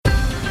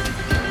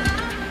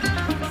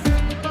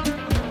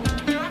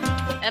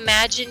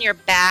Imagine you're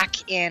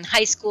back in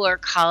high school or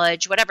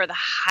college, whatever the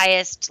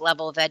highest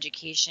level of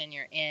education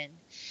you're in,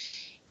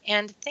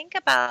 and think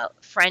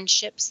about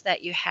friendships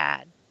that you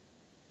had.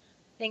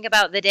 Think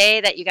about the day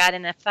that you got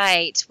in a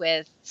fight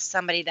with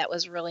somebody that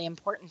was really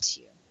important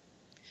to you,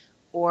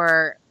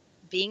 or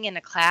being in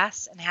a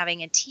class and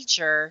having a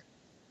teacher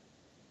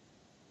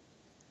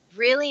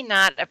really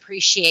not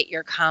appreciate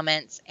your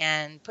comments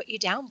and put you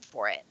down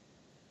for it.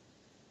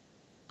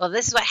 Well,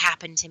 this is what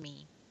happened to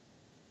me,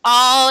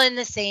 all in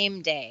the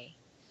same day.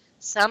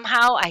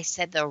 Somehow I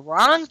said the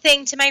wrong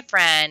thing to my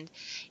friend,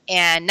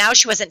 and now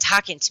she wasn't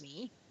talking to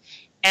me.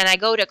 And I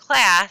go to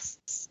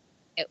class.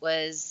 I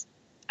was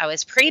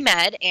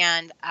pre-med,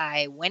 and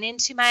I went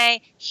into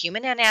my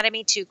Human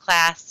Anatomy 2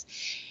 class,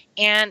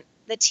 and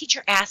the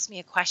teacher asked me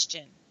a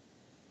question.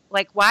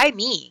 Like, why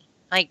me?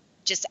 Like,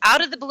 just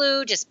out of the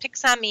blue, just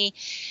picks on me.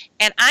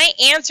 And I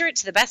answer it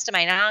to the best of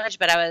my knowledge,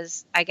 but I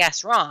was, I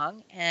guess,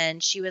 wrong.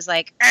 And she was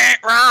like,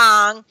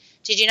 wrong.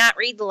 Did you not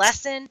read the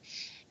lesson?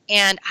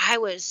 And I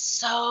was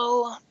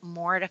so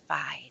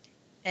mortified.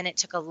 And it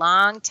took a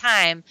long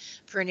time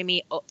for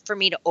me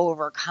to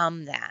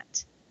overcome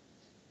that.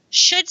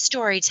 Should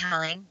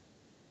storytelling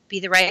be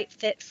the right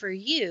fit for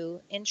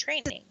you in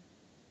training?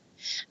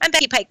 I'm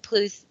Becky Pike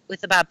Pluth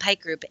with the Bob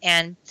Pike Group,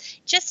 and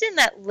just in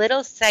that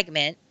little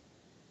segment,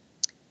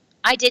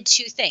 I did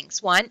two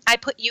things. One, I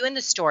put you in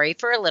the story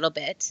for a little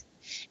bit,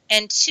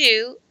 and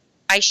two,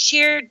 I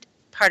shared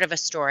part of a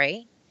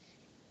story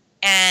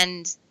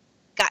and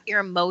got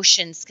your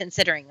emotions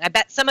considering. I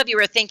bet some of you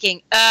were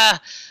thinking,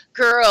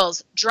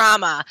 girls,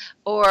 drama,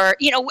 or,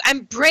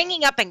 I'm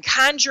bringing up and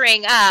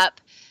conjuring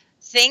up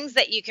things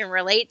that you can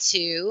relate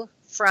to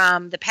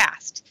from the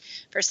past.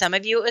 For some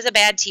of you, it was a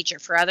bad teacher.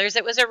 For others,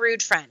 it was a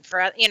rude friend.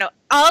 For,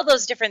 all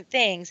those different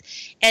things.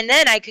 And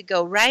then I could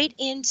go right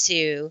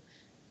into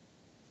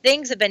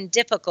things have been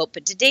difficult,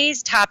 but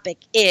today's topic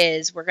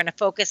is we're going to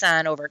focus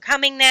on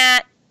overcoming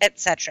that,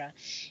 etc.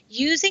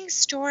 Using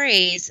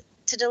stories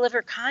to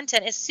deliver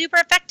content is super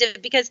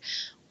effective because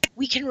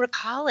we can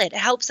recall it. It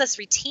helps us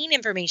retain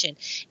information.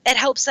 It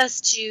helps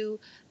us to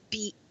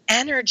be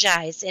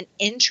energized and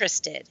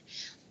interested.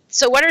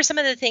 So what are some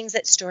of the things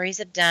that stories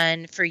have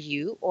done for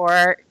you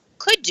or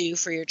could do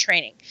for your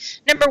training?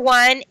 Number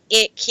one,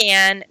 it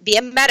can be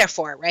a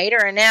metaphor, right?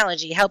 Or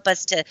analogy. Help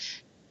us to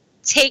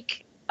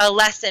take a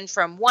lesson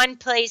from one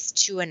place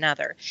to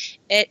another.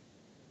 It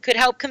could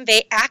help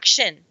convey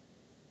action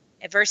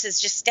versus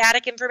just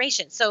static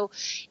information. So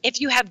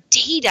if you have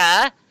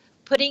data,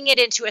 putting it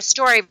into a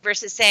story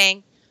versus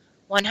saying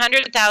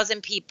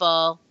 100,000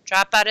 people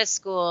drop out of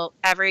school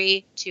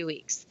every 2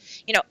 weeks.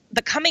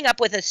 But coming up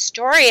with a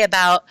story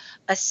about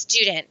a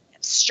student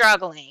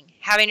struggling,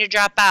 having to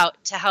drop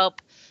out to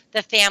help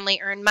the family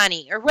earn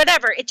money or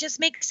whatever, it just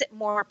makes it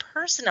more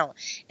personal.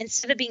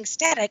 Instead of being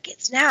static,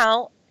 it's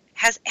now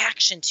has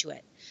action to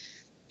it.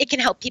 It can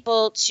help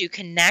people to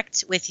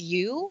connect with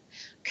you,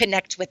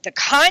 connect with the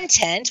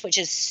content, which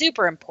is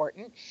super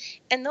important.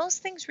 And those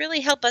things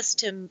really help us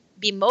to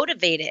be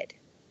motivated.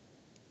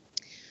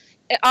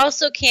 It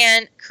also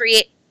can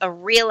create a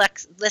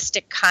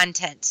realistic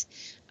content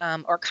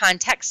or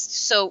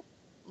context. So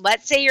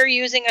let's say you're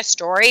using a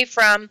story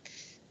from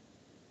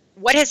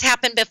what has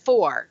happened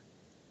before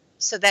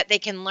so that they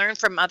can learn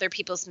from other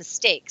people's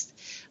mistakes.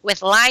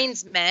 With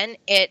linesmen,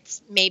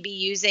 it's maybe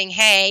using,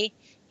 hey,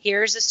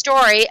 here's a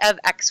story of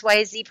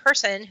XYZ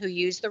person who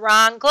used the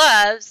wrong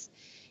gloves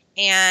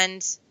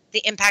and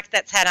the impact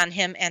that's had on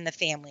him and the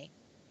family.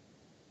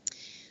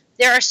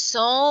 There are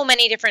so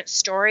many different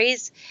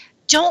stories.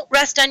 Don't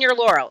rest on your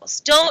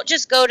laurels. Don't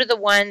just go to the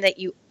one that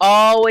you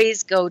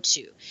always go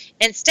to.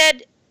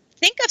 Instead,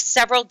 think of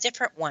several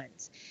different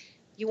ones.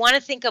 You want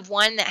to think of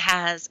one that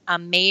has a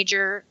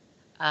major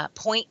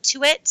point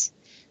to it,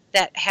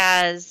 that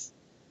has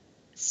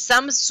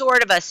some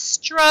sort of a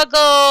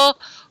struggle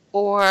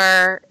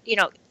or,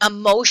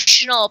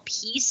 emotional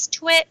piece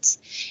to it,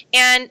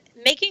 and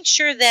making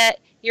sure that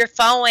you're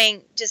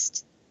following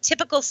just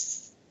typical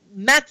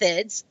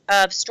methods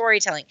of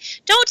storytelling.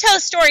 Don't tell a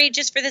story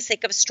just for the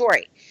sake of a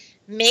story.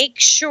 Make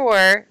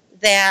sure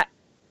that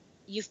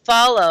you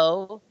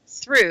follow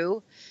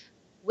through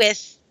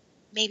with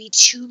maybe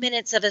 2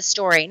 minutes of a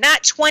story,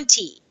 not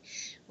 20.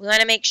 We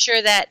want to make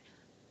sure that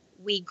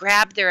we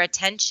grab their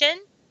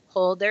attention,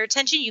 hold their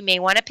attention. You may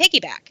want to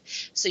piggyback.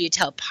 So you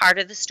tell part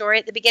of the story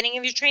at the beginning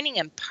of your training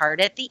and part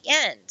at the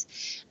end.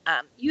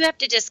 You have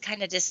to just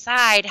kind of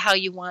decide how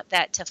you want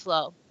that to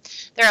flow.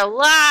 There are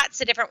lots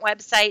of different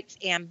websites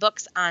and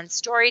books on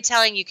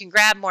storytelling. You can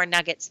grab more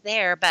nuggets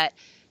there, but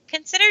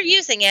consider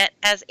using it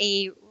as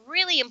a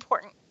really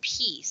important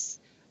piece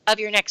of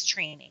your next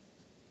training.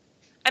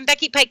 I'm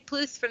Becky Pike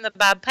Pluth from the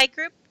Bob Pike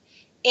Group,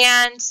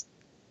 and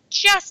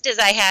just as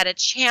I had a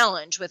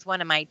challenge with one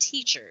of my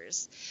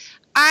teachers,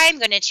 I'm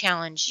going to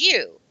challenge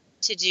you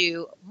to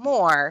do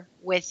more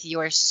with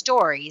your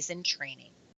stories in training.